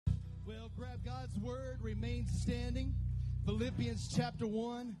grab God's word, remain standing. Philippians chapter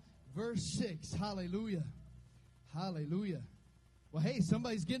 1, verse 6. Hallelujah. Hallelujah. Well, hey,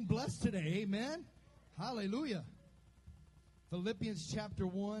 somebody's getting blessed today. Amen. Hallelujah. Philippians chapter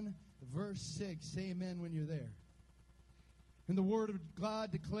 1, verse 6. Say amen when you're there. And the word of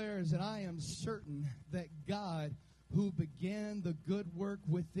God declares that I am certain that God, who began the good work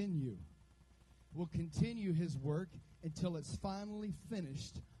within you, will continue his work until it's finally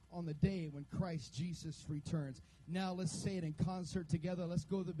finished on the day when Christ Jesus returns. Now let's say it in concert together. Let's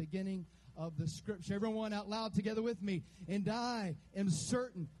go to the beginning of the scripture. Everyone out loud together with me. And I am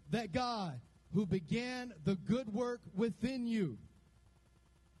certain that God, who began the good work within you,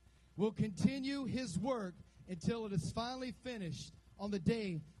 will continue his work until it is finally finished on the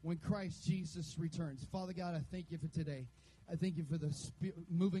day when Christ Jesus returns. Father God, I thank you for today. I thank you for the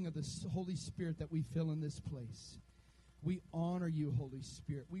moving of the Holy Spirit that we feel in this place. We honor you, Holy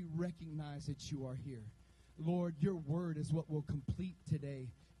Spirit. We recognize that you are here. Lord, your word is what will complete today.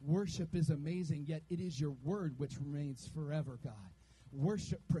 Worship is amazing, yet it is your word which remains forever, God.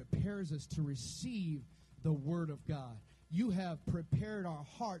 Worship prepares us to receive the word of God. You have prepared our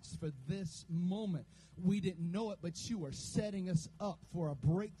hearts for this moment. We didn't know it, but you are setting us up for a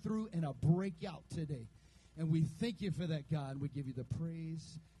breakthrough and a breakout today. And we thank you for that, God. We give you the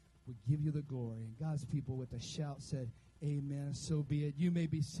praise. We give you the glory. And God's people with a shout said, amen. So be it. You may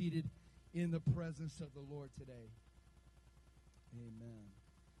be seated in the presence of the Lord today. Amen.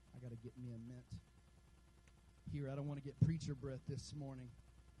 I got to get me a mint here. I don't want to get preacher breath this morning.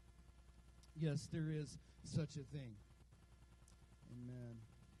 Yes, there is such a thing. Amen.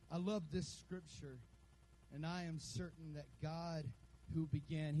 I love this scripture, and I am certain that God who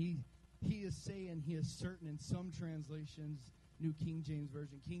began, he is saying he is certain in some translations, New King James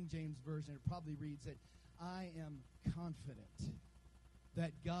Version. King James Version, it probably reads that I am confident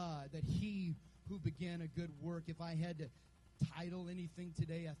that God, that he who began a good work, if I had to title anything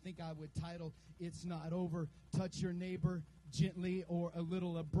today, I think I would title, It's Not Over. Touch your neighbor gently or a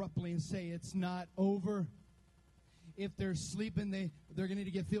little abruptly and say, it's not over. If they're sleeping, they're going to need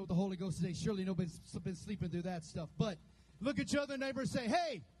to get filled with the Holy Ghost today. Surely nobody's been sleeping through that stuff. But look at your other neighbor and say,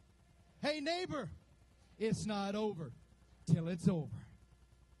 hey neighbor, it's not over till it's over.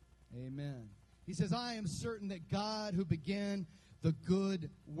 Amen. He says, I am certain that God who began the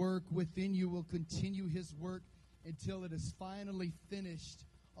good work within you will continue his work until it is finally finished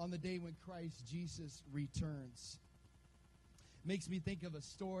on the day when Christ Jesus returns. Makes me think of a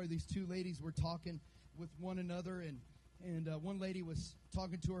story. These two ladies were talking with one another, and one lady was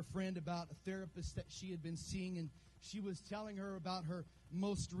talking to her friend about a therapist that she had been seeing, and she was telling her about her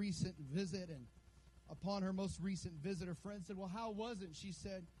most recent visit. And upon her most recent visit, her friend said, well, how was it? She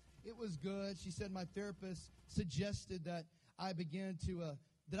said, it was good. She said, my therapist suggested that I began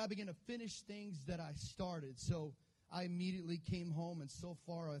to finish things that I started. So I immediately came home, and so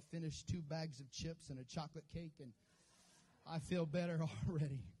far I've finished 2 bags of chips and a chocolate cake, and I feel better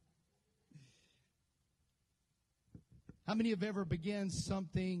already. How many have ever began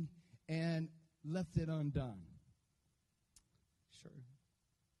something and left it undone? Sure.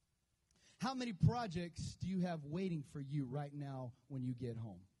 How many projects do you have waiting for you right now when you get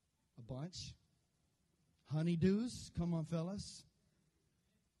home? A bunch. Honeydews, come on, fellas.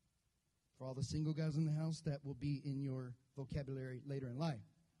 For all the single guys in the house, that will be in your vocabulary later in life.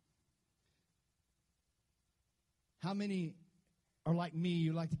 How many are like me,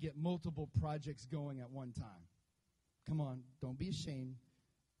 you like to get multiple projects going at one time? Come on, don't be ashamed.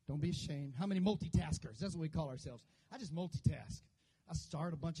 Don't be ashamed. How many multitaskers? That's what we call ourselves. I just multitask. I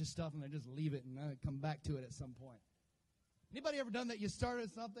start a bunch of stuff and I just leave it and I come back to it at some point. Anybody ever done that? You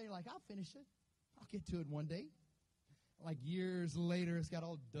started something, you're like, I'll finish it. I'll get to it one day. Like years later, it's got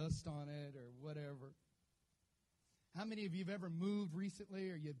all dust on it or whatever. How many of you have ever moved recently,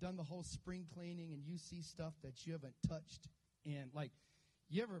 or you've done the whole spring cleaning and you see stuff that you haven't touched? And like,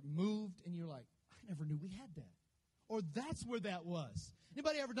 you ever moved and you're like, I never knew we had that. Or that's where that was.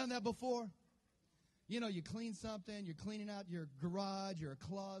 Anybody ever done that before? You know, you clean something, you're cleaning out your garage or a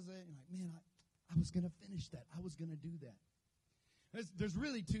closet. And you're like, man, I was going to finish that. I was going to do that. There's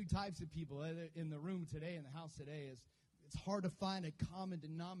really 2 types of people in the room today, in the house today. It's hard to find a common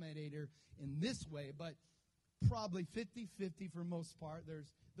denominator in this way, but probably 50-50 for most part.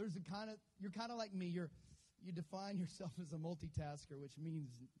 There's a kind of, you're kind of like me. You define yourself as a multitasker, which means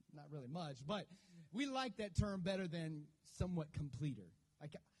not really much, but we like that term better than somewhat completer.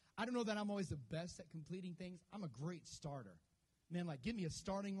 Like, I don't know that I'm always the best at completing things. I'm a great starter. Man, like, give me a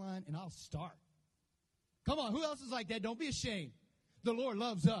starting line and I'll start. Come on, who else is like that? Don't be ashamed. The Lord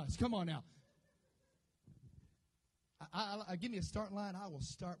loves us. Come on now. give me a start line, I will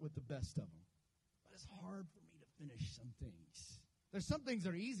start with the best of them. But it's hard for me to finish some things. There's some things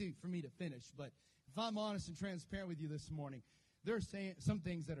that are easy for me to finish, but if I'm honest and transparent with you this morning, there are some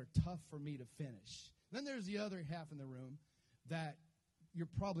things that are tough for me to finish. Then there's the other half in the room that you're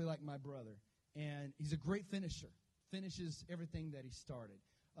probably like my brother, and he's a great finisher, finishes everything that he started.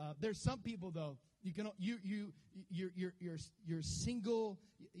 There's some people though you're single,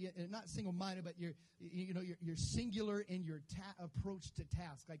 not single-minded, but you're singular in your approach to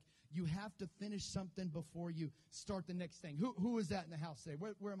task. Like you have to finish something before you start the next thing. Who is that in the house today?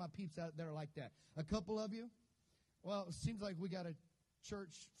 Where are my peeps out there like that? A couple of you? Well, it seems like we got a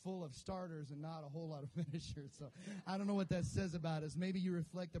church full of starters and not a whole lot of finishers. So I don't know what that says about us. Maybe you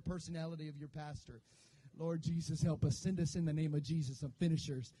reflect the personality of your pastor. Lord Jesus, help us. Send us in the name of Jesus some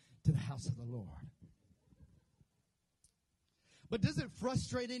finishers to the house of the Lord. But does it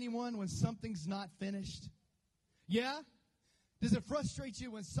frustrate anyone when something's not finished? Yeah? Does it frustrate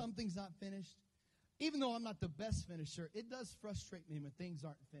you when something's not finished? Even though I'm not the best finisher, it does frustrate me when things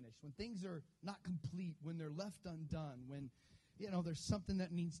aren't finished, when things are not complete, when they're left undone, when there's something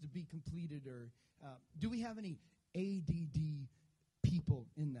that needs to be completed. Or do we have any ADD people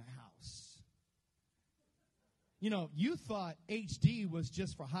in the house? You thought HD was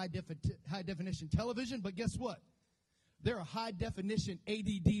just for high definition television, but guess what? There are high definition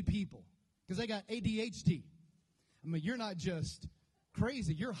ADD people because they got ADHD. I mean, you're not just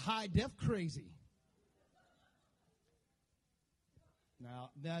crazy, you're high def crazy.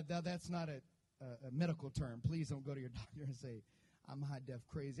 Now, that's not a medical term. Please don't go to your doctor and say, I'm high def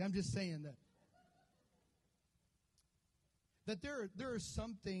crazy. I'm just saying that there are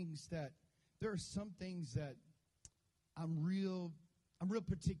some things that I'm real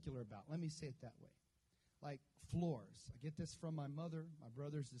particular about. Let me say it that way. Like floors. I get this from my mother. My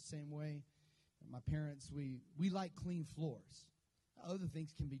brother's the same way. My parents, we like clean floors. Other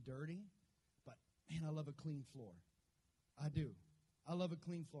things can be dirty, but man, I love a clean floor. I do. I love a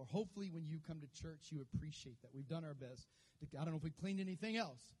clean floor. Hopefully when you come to church, you appreciate that. We've done our best. I don't know if we've cleaned anything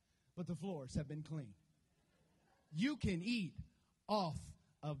else, but the floors have been clean. You can eat off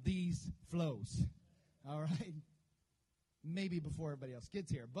of these flows. All right? Maybe before everybody else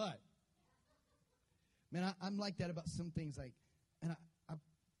gets here, but man, I'm like that about some things. And I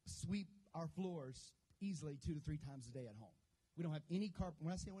sweep our floors easily 2 to 3 times a day at home. We don't have any carpet.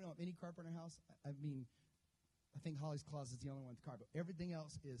 When I say we don't have any carpet in our house, I mean, I think Holly's closet is the only one with carpet. Everything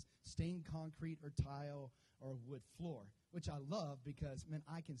else is stained concrete or tile or wood floor, which I love because, man,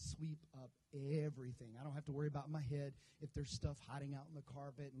 I can sweep up everything. I don't have to worry about my head if there's stuff hiding out in the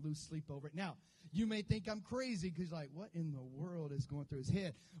carpet and lose sleep over it. Now, you may think I'm crazy because like, what in the world is going through his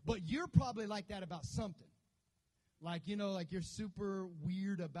head? But you're probably like that about something. Like, like you're super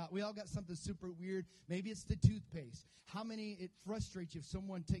weird about, we all got something super weird. Maybe it's the toothpaste. How many, it frustrates you if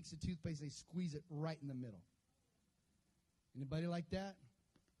someone takes the toothpaste, they squeeze it right in the middle? Anybody like that?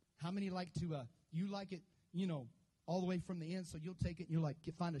 How many like to, you like it, all the way from the end, so you'll take it and you'll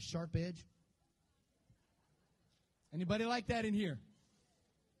find a sharp edge? Anybody like that in here?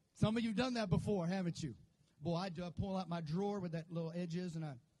 Some of you have done that before, haven't you? Boy, I pull out my drawer with that little edges and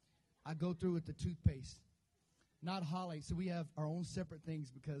I go through with the toothpaste. Not Holly, so we have our own separate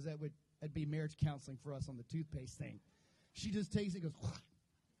things because that'd be marriage counseling for us on the toothpaste thing. She just takes it, goes,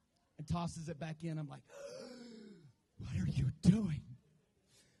 and tosses it back in. I'm like, what are you doing?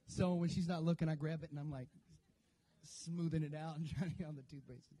 So when she's not looking, I grab it and I'm like smoothing it out and trying to get on the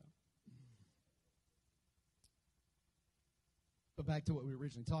toothpaste. But back to what we were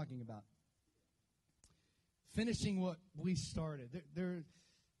originally talking about. Finishing what we started.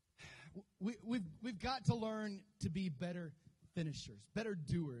 We've got to learn to be better finishers, better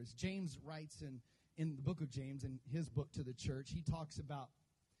doers. James writes in the book of James, in his book to the church, he talks about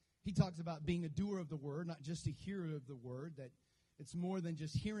being a doer of the word, not just a hearer of the word, that it's more than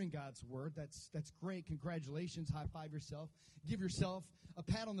just hearing God's word. That's great. Congratulations. High five yourself. Give yourself a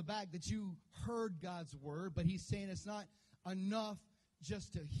pat on the back that you heard God's word. But he's saying it's not enough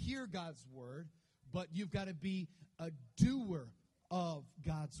just to hear God's word, but you've got to be a doer of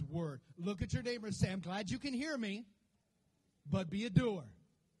God's word. Look at your neighbor and say, I'm glad you can hear me, but be a doer.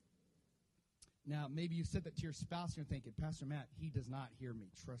 Now, maybe you said that to your spouse and you're thinking, Pastor Matt, he does not hear me.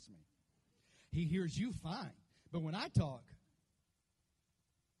 Trust me. He hears you fine. But when I talk,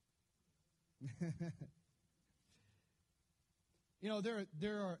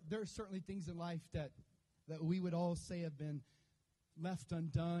 there are certainly things in life that we would all say have been left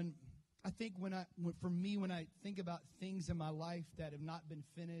undone. I think when I think about things in my life that have not been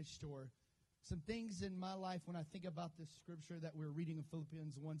finished, or some things in my life when I think about this scripture that we're reading in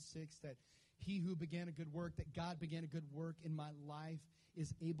Philippians 1:6, that he who began a good work, that God began a good work in my life,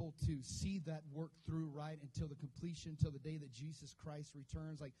 is able to see that work through right until the completion, until the day that Jesus Christ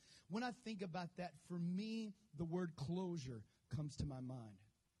returns. Like, when I think about that, for me, the word closure comes to my mind.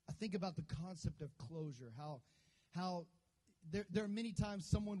 I think about the concept of closure, how there are many times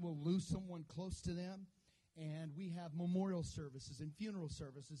someone will lose someone close to them, and we have memorial services and funeral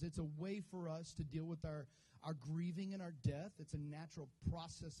services. It's a way for us to deal with our grieving and our death. It's a natural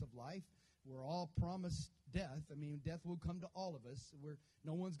process of life. We're all promised death. I mean, death will come to all of us.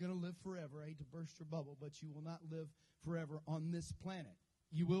 No one's going to live forever. I hate to burst your bubble, but you will not live forever on this planet.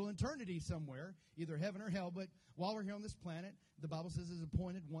 You will eternity somewhere, either heaven or hell, but while we're here on this planet, the Bible says it's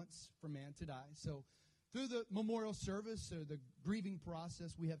appointed once for man to die. So through the memorial service or the grieving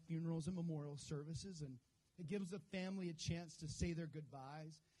process, we have funerals and memorial services, and it gives the family a chance to say their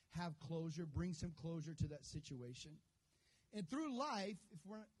goodbyes, have closure, bring some closure to that situation. And through life,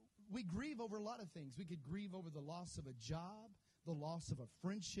 we grieve over a lot of things. We could grieve over the loss of a job, the loss of a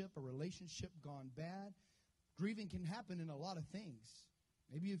friendship, a relationship gone bad. Grieving can happen in a lot of things.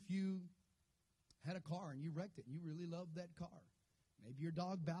 Maybe if you had a car and you wrecked it and you really loved that car. Maybe your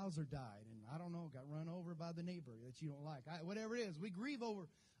dog Bowser died and, I don't know, got run over by the neighbor that you don't like. Whatever it is, we grieve over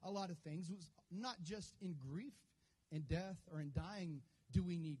a lot of things. It was not just in grief and death or in dying do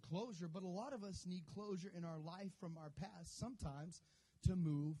we need closure, but a lot of us need closure in our life from our past sometimes to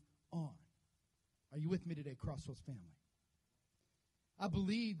move on. Are you with me today, Crossroads family? I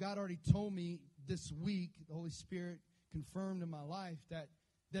believe God already told me this week, the Holy Spirit confirmed in my life that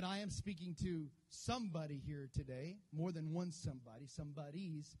I am speaking to somebody here today, more than one somebody,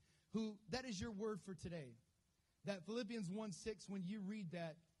 somebodies, who that is your word for today. That Philippians 1:6, when you read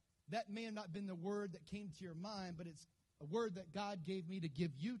that, that may have not been the word that came to your mind, but it's a word that God gave me to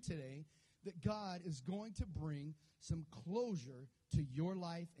give you today, that God is going to bring some closure to your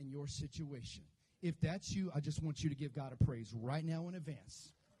life and your situation. If that's you, I just want you to give God a praise right now in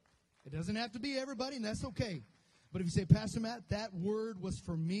advance. It doesn't have to be everybody, and that's okay. But if you say, Pastor Matt, that word was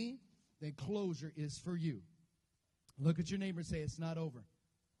for me, then closure is for you. Look at your neighbor and say, it's not over.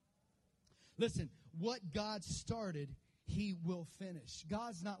 Listen, what God started, he will finish.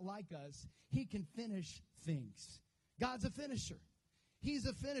 God's not like us. He can finish things. God's a finisher. He's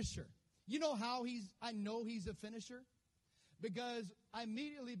a finisher. You know how I know he's a finisher? Because I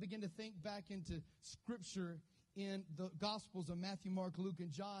immediately begin to think back into Scripture in the Gospels of Matthew, Mark, Luke,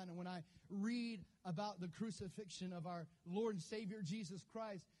 and John. And when I read about the crucifixion of our Lord and Savior Jesus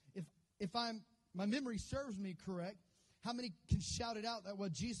Christ, if my memory serves me correct, how many can shout it out that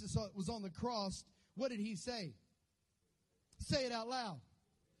when Jesus was on the cross, what did he say? Say it out loud.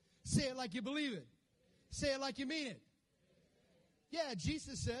 Say it like you believe it. Say it like you mean it. Yeah,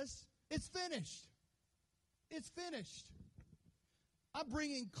 Jesus says, it's finished. It's finished. I'm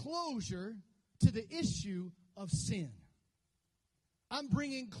bringing closure to the issue of sin. I'm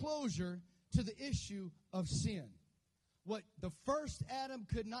bringing closure to the issue of sin. What the first Adam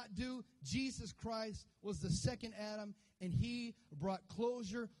could not do, Jesus Christ was the second Adam, and he brought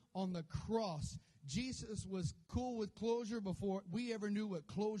closure on the cross. Jesus was cool with closure before we ever knew what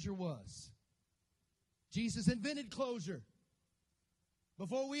closure was. Jesus invented closure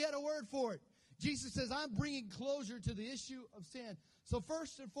before we had a word for it. Jesus says, I'm bringing closure to the issue of sin. So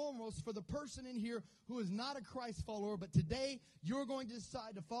first and foremost, for the person in here who is not a Christ follower, but today you're going to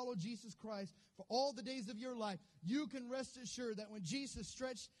decide to follow Jesus Christ for all the days of your life, you can rest assured that when Jesus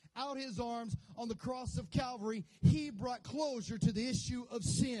stretched out his arms on the cross of Calvary, he brought closure to the issue of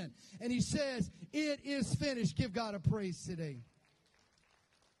sin. And he says, it is finished. Give God a praise today.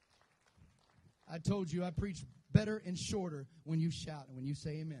 I told you I preach better and shorter when you shout and when you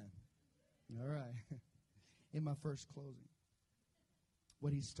say amen. All right. In my first closing,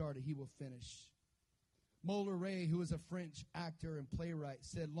 what he started, he will finish. Molière, who is a French actor and playwright,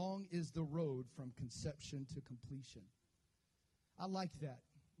 said, long is the road from conception to completion. I like that.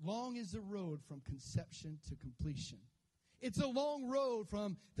 Long is the road from conception to completion. It's a long road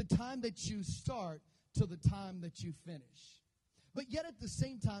from the time that you start to the time that you finish. But yet at the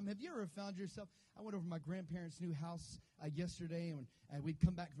same time, have you ever found yourself, I went over to my grandparents' new house yesterday, and we'd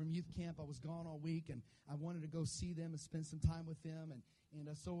come back from youth camp. I was gone all week, and I wanted to go see them and spend some time with them.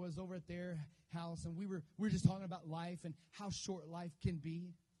 And so I was over at their house, and we were just talking about life and how short life can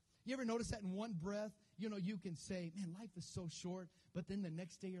be. You ever notice that in one breath, you can say, man, life is so short, but then the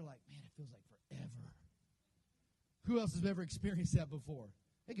next day you're like, man, it feels like forever. Who else has ever experienced that before?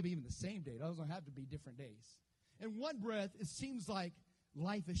 It could be even the same day. It doesn't have to be different days. In one breath, it seems like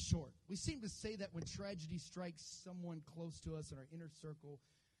life is short. We seem to say that when tragedy strikes someone close to us in our inner circle,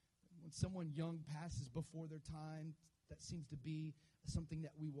 when someone young passes before their time, that seems to be something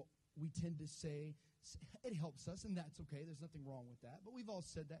that we will we tend to say. It helps us, and that's okay. There's nothing wrong with that. But we've all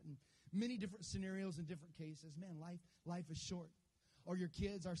said that in many different scenarios and different cases. Man, life is short. Or your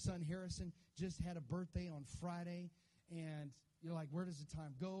kids, our son Harrison just had a birthday on Friday, and you're like, where does the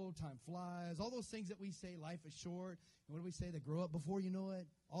time go? Time flies. All those things that we say, life is short. And what do we say? They grow up before you know it.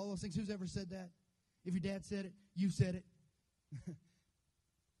 All those things. Who's ever said that? If your dad said it, you said it.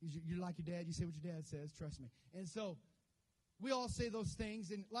 You're like your dad. You say what your dad says. Trust me. And so we all say those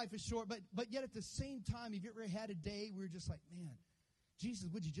things, and life is short. But yet at the same time, have you ever had a day where you're just like, man, Jesus,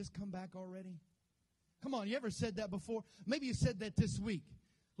 would you just come back already? Come on, you ever said that before? Maybe you said that this week.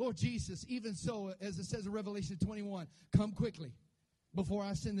 Lord Jesus, even so, as it says in Revelation 21, come quickly before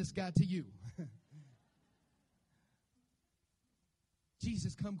I send this guy to you.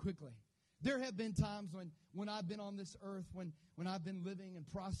 Jesus, come quickly. There have been times when I've been on this earth, when I've been living and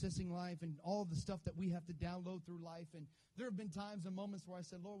processing life and all the stuff that we have to download through life. And there have been times and moments where I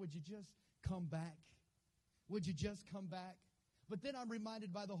said, Lord, would you just come back? Would you just come back? But then I'm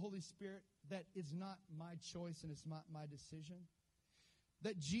reminded by the Holy Spirit that it's not my choice and it's not my decision.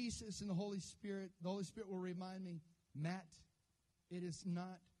 That Jesus and the Holy Spirit will remind me, Matt, it's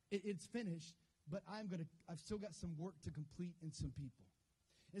finished, but I've still got some work to complete in some people.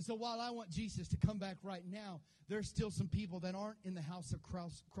 And so while I want Jesus to come back right now, there's still some people that aren't in the house of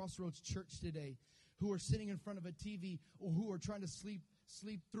Crossroads Church today who are sitting in front of a TV or who are trying to sleep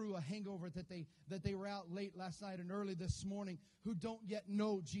through a hangover that they were out late last night and early this morning, who don't yet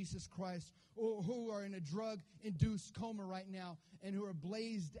know Jesus Christ, or who are in a drug-induced coma right now and who are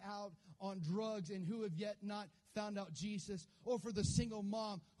blazed out on drugs and who have yet not found out Jesus, or for the single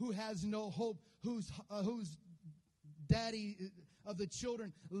mom who has no hope, whose daddy of the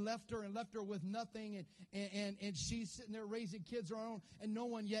children left her with nothing, and she's sitting there raising kids of her own, and no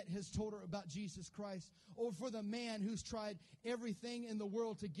one yet has told her about Jesus Christ. Or for the man who's tried everything in the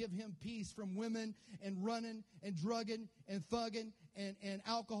world to give him peace, from women and running and drugging and thugging and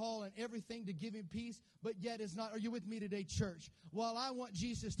alcohol and everything to give him peace, but yet is not. Are you with me today, church? While I want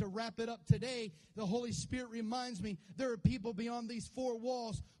Jesus to wrap it up today, the Holy Spirit reminds me there are people beyond these four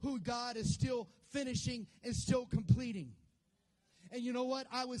walls who God is still finishing and still completing. And you know what?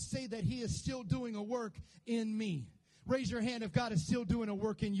 I would say that He is still doing a work in me. Raise your hand if God is still doing a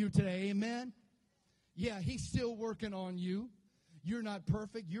work in you today. Amen? Yeah, He's still working on you. You're not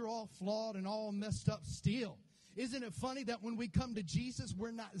perfect. You're all flawed and all messed up still. Isn't it funny that when we come to Jesus,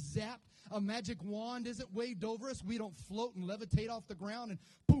 we're not zapped? A magic wand isn't waved over us. We don't float and levitate off the ground and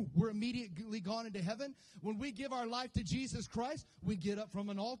boom, we're immediately gone into heaven. When we give our life to Jesus Christ, we get up from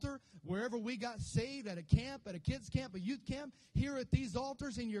an altar wherever we got saved, at a camp, at a kids camp, a youth camp, here at these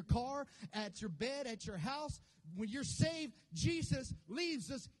altars, in your car, at your bed, at your house. When you're saved, Jesus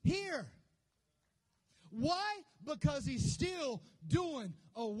leaves us here. Why? Because He's still doing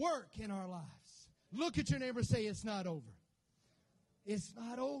a work in our lives. Look at your neighbor and say, it's not over. It's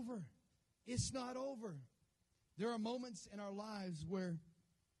not over. It's not over. There are moments in our lives where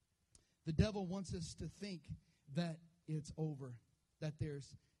the devil wants us to think that it's over, that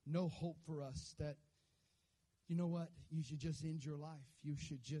there's no hope for us, that, you know what, you should just end your life. You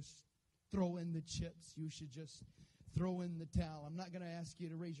should just throw in the chips. You should just throw in the towel. I'm not going to ask you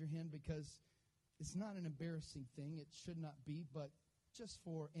to raise your hand because it's not an embarrassing thing. It should not be, but just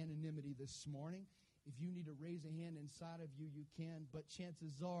for anonymity this morning, if you need to raise a hand inside of you, you can. But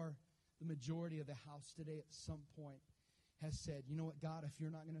chances are the majority of the house today at some point has said, you know what, God, if you're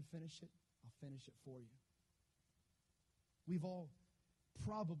not going to finish it, I'll finish it for you. We've all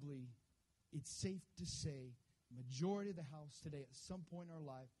probably, it's safe to say, majority of the house today at some point in our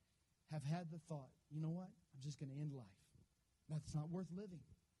life have had the thought, you know what, I'm just going to end life. That's not worth living.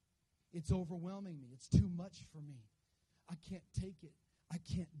 It's overwhelming me. It's too much for me. I can't take it. I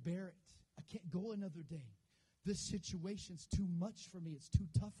can't bear it. I can't go another day. This situation's too much for me. It's too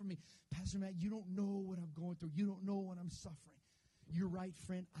tough for me. Pastor Matt, you don't know what I'm going through. You don't know what I'm suffering. You're right,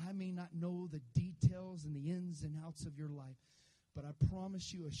 friend. I may not know the details and the ins and outs of your life, but I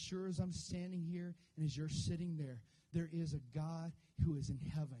promise you, as sure as I'm standing here and as you're sitting there, there is a God who is in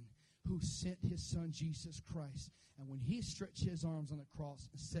heaven, who sent His Son, Jesus Christ. And when He stretched His arms on the cross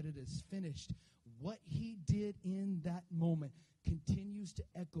and said it is finished, what He did in that moment continues to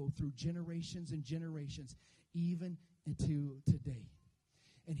echo through generations and generations, even into today.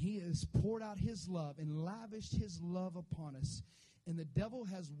 And He has poured out His love and lavished His love upon us. And the devil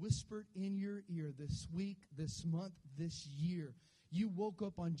has whispered in your ear this week, this month, this year. You woke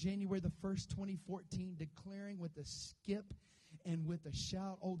up on January the 1st, 2014, declaring with a skip and with a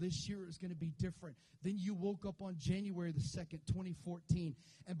shout, oh, this year is going to be different. Then you woke up on January the 2nd, 2014,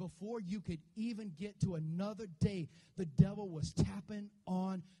 and before you could even get to another day, the devil was tapping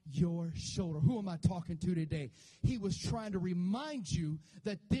on your shoulder. Who am I talking to today? He was trying to remind you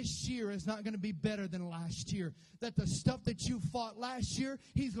that this year is not going to be better than last year, that the stuff that you fought last year,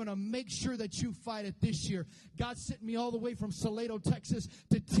 he's going to make sure that you fight it this year. God sent me all the way from Salado, Texas,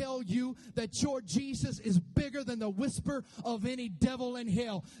 to tell you that your Jesus is bigger than the whisper of any devil in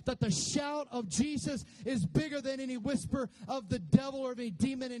hell, that the shout of Jesus is bigger than any whisper of the devil or of any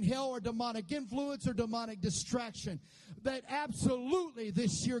demon in hell or demonic influence or demonic distraction. That absolutely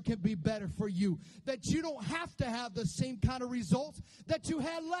this year can be better for you. That you don't have to have the same kind of results that you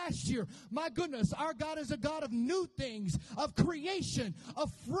had last year. My goodness, our God is a God of new things, of creation,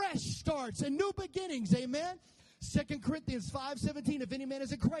 of fresh starts and new beginnings. Amen? 2 Corinthians 5:17, if any man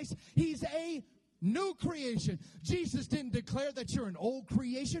is in Christ, he's a new creation. Jesus didn't declare that you're an old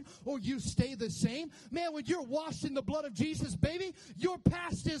creation or you stay the same. Man, when you're washed in the blood of Jesus, baby, your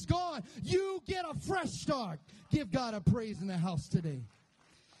past is gone. You get a fresh start. Give God a praise in the house today.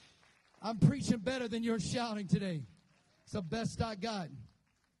 I'm preaching better than you're shouting today. It's the best I got.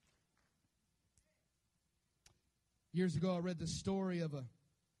 Years ago, I read the story of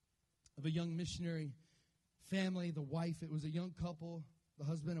a young missionary family. The wife, it was a young couple, the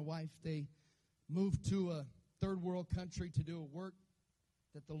husband and wife, they moved to a third world country to do a work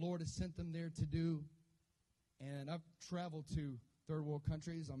that the Lord has sent them there to do. And I've traveled to third world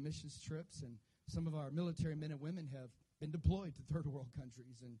countries on missions trips, and some of our military men and women have been deployed to third world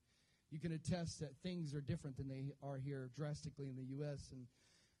countries. And you can attest that things are different than they are here drastically in the U.S. And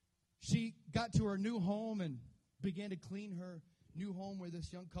she got to her new home and began to clean her new home where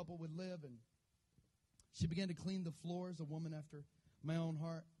this young couple would live. And she began to clean the floors, a woman after my own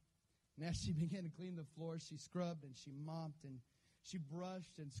heart. And as she began to clean the floors, she scrubbed and she mopped and she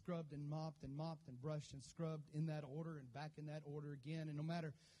brushed and scrubbed and mopped and brushed and scrubbed in that order and back in that order again. And no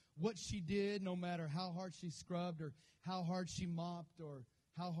matter what she did, no matter how hard she scrubbed or how hard she mopped or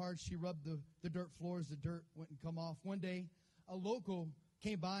how hard she rubbed the dirt floors, the dirt wouldn't come off. One day, a local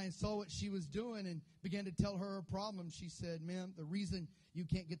came by and saw what she was doing and began to tell her problem. She said, "Ma'am, the reason you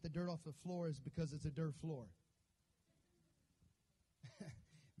can't get the dirt off the floor is because it's a dirt floor."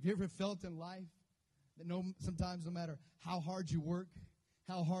 Have you ever felt in life that sometimes no matter how hard you work,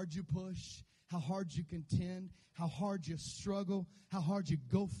 how hard you push, how hard you contend, how hard you struggle, how hard you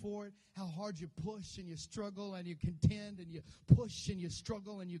go for it, how hard you push and you struggle and you contend and you push and you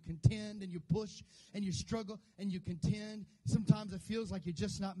struggle and you contend and you push and you struggle and you contend. Sometimes it feels like you're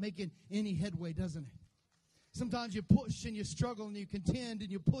just not making any headway, doesn't it? Sometimes you push and you struggle and you contend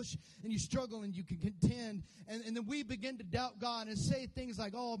and you push and you struggle and you can contend. And then we begin to doubt God and say things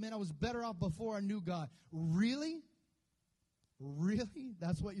like, "Oh, man, I was better off before I knew God." Really? Really?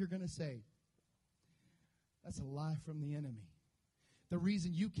 That's what you're going to say? That's a lie from the enemy. The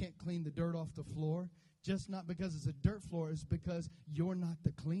reason you can't clean the dirt off the floor, just not because it's a dirt floor, is because you're not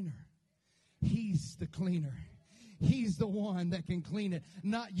the cleaner. He's the cleaner. He's the one that can clean it,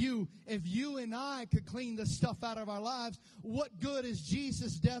 not you. If you and I could clean the stuff out of our lives, what good is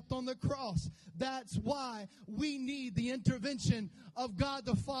Jesus' death on the cross? That's why we need the intervention of God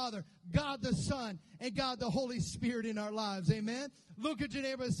the Father, God the Son, and God the Holy Spirit in our lives. Amen? Look at your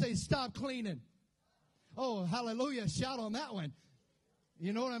neighbor and say, "Stop cleaning." Oh, hallelujah. Shout on that one.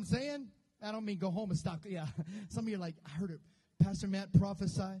 You know what I'm saying? I don't mean go home and stop. Yeah. Some of you are like, "I heard it. Pastor Matt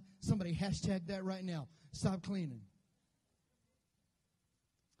prophesy." Somebody hashtag that right now. Stop cleaning.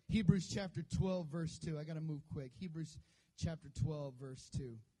 Hebrews chapter 12, verse 2. I got to move quick. Hebrews chapter 12, verse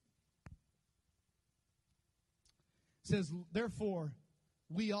 2. It says, "Therefore,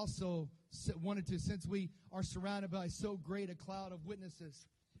 we also wanted to, since we are surrounded by so great a cloud of witnesses,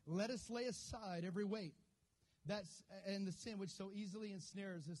 let us lay aside every weight and the sin which so easily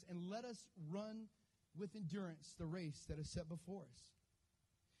ensnares us, and let us run with endurance the race that is set before us,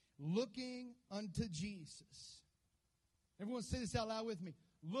 looking unto Jesus." Everyone say this out loud with me.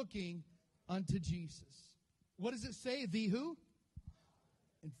 Looking unto Jesus. What does it say? The who?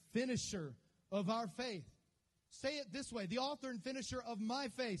 And finisher of our faith. Say it this way. The author and finisher of my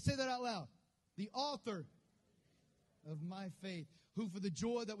faith. Say that out loud. The author of my faith, who for the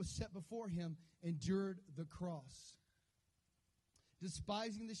joy that was set before him endured the cross,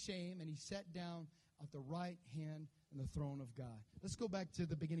 despising the shame, and he sat down at the right hand in the throne of God. Let's go back to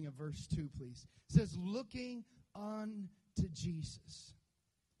the beginning of verse 2, please. It says, looking unto Jesus.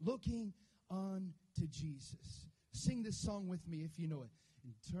 Looking unto Jesus. Sing this song with me if you know it.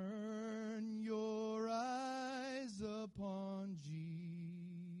 And turn your eyes upon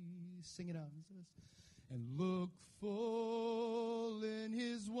Jesus. Sing it out. It says, and look full in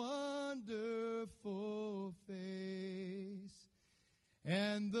his wonderful face,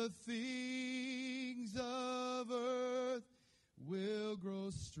 and the things of earth will grow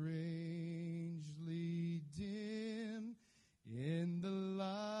strangely dim in the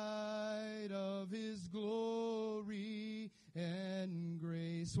light of his glory and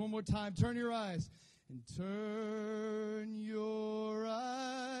grace. One more time, turn your eyes. And turn your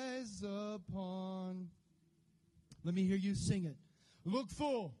eyes upon. Let me hear you sing it. Look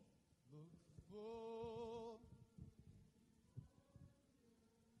full. Look full.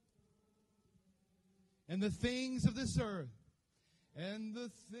 And the things of this earth, and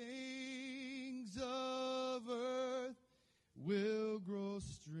the things of earth will grow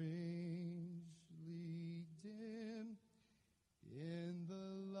strangely dim in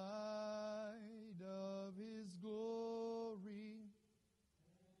the light of his glory.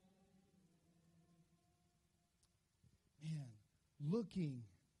 Man, looking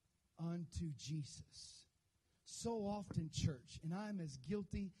unto Jesus. So often, church, and I'm as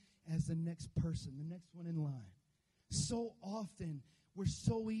guilty as the next person, the next one in line. So often, we're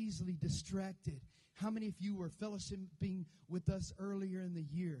so easily distracted. How many of you were fellowshipping with us earlier in the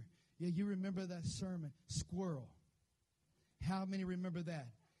year? Yeah, you remember that sermon, Squirrel. How many remember that?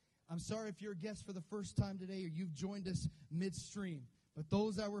 I'm sorry if you're a guest for the first time today or you've joined us midstream. But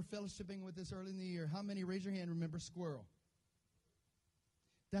those that were fellowshipping with us early in the year, how many, raise your hand, remember Squirrel?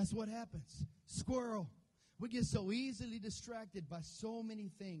 That's what happens. Squirrel. We get so easily distracted by so many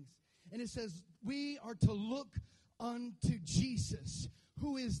things. And it says we are to look unto Jesus,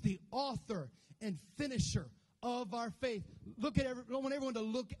 who is the author and finisher of our faith. Look at I want everyone to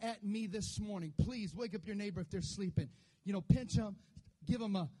look at me this morning. Please wake up your neighbor if they're sleeping. You know, pinch them, give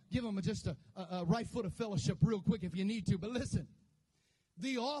them just a right foot of fellowship real quick if you need to. But listen,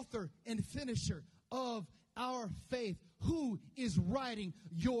 the author and finisher of our faith, who is writing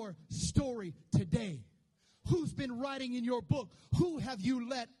your story today? Who's been writing in your book? Who have you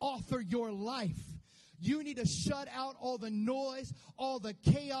let author your life? You need to shut out all the noise, all the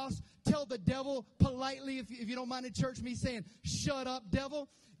chaos. Tell the devil politely, if you don't mind in church, me saying, shut up, devil.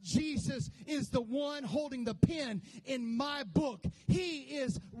 Jesus is the one holding the pen in my book. He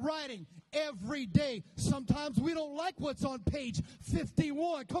is writing every day. Sometimes we don't like what's on page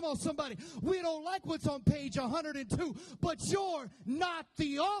 51. Come on, somebody. We don't like what's on page 102. But you're not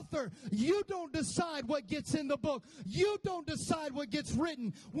the author. You don't decide what gets in the book. You don't decide what gets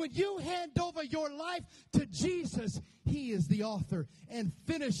written. When you hand over your life to Jesus, He is the author and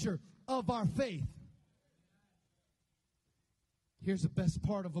finisher of our faith. Here's the best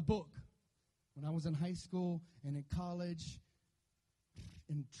part of a book. When I was in high school and in college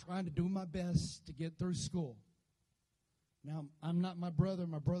and trying to do my best to get through school. Now, I'm not my brother.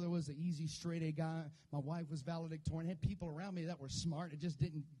 My brother was an easy, straight-A guy. My wife was valedictorian. I had people around me that were smart. It just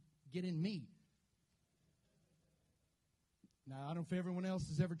didn't get in me. Now, I don't know if everyone else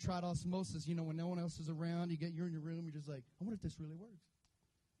has ever tried osmosis. You know, when no one else is around, you're in your room, you're just like, I wonder if this really works.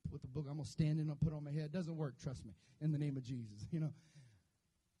 With the book, I'm going to stand in and put it on my head. It doesn't work, trust me, in the name of Jesus, you know.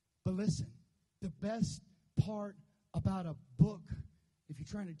 But listen, the best part about a book, if you're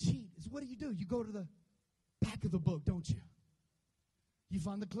trying to cheat, is what do? You go to the back of the book, don't you? You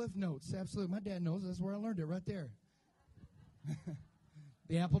find the cliff notes. Absolutely. My dad knows. That's where I learned it, right there.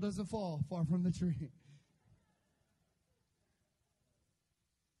 The apple doesn't fall far from the tree.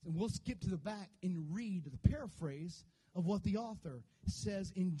 And we'll skip to the back and read the paraphrase of what the author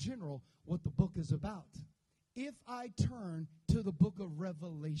says in general, what the book is about. If I turn to the book of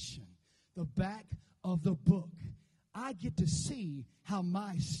Revelation, the back of the book, I get to see how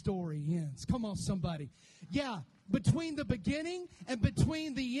my story ends. Come on, somebody. Yeah, between the beginning and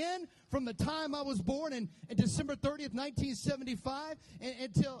between the end, from the time I was born in December 30th, 1975,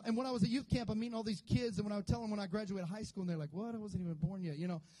 and when I was at youth camp, I'm meeting all these kids, and when I would tell them when I graduated high school, and they're like, what? I wasn't even born yet, you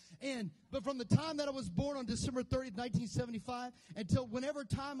know. But from the time that I was born on December 30th, 1975, until whenever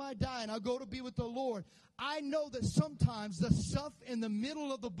time I die and I go to be with the Lord, I know that sometimes the stuff in the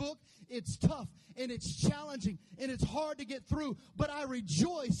middle of the book, it's tough, and it's challenging, and it's hard to get through, but I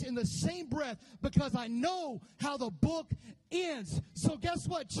rejoice in the same breath because I know how the book ends. So guess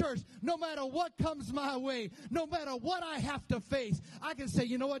what, church? No matter what comes my way, no matter what I have to face, I can say,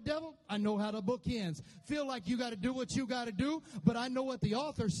 you know what, devil? I know how the book ends. Feel like you got to do what you got to do, but I know what the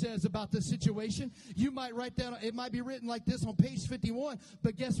author says about this situation. You might write down, it might be written like this on page 51,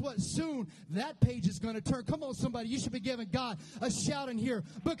 but guess what? Soon that page is going to turn. Come on, somebody. You should be giving God a shout in here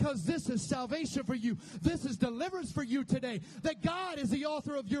because this is salvation for you. This is deliverance for you today. That God is the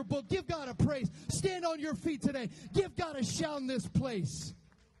author of your book. Give God a praise. Stand on your feet today. Give God a shout in this place.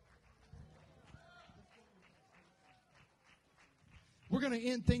 We're going to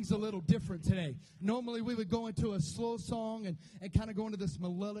end things a little different today. Normally we would go into a slow song and kind of go into this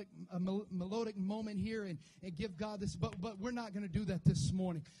melodic moment here and give God this, but we're not going to do that this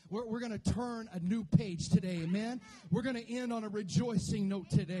morning. We're going to turn a new page today, amen? We're going to end on a rejoicing note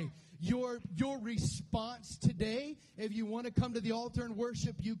today. Your response today, if you want to come to the altar and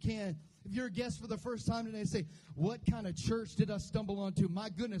worship, you can. If you're a guest for the first time today, say, what kind of church did I stumble onto? My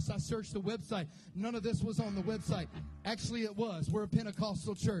goodness, I searched the website. None of this was on the website. Actually, it was. We're a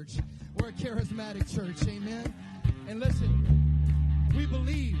Pentecostal church. We're a charismatic church. Amen? And listen, we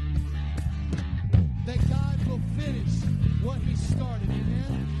believe that God will finish what He started.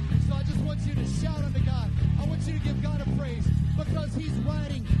 Amen? So I just want you to shout unto God. I want you to give God a praise because He's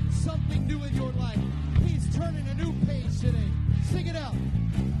writing something new in your life. He's turning a new page today. Sing it out.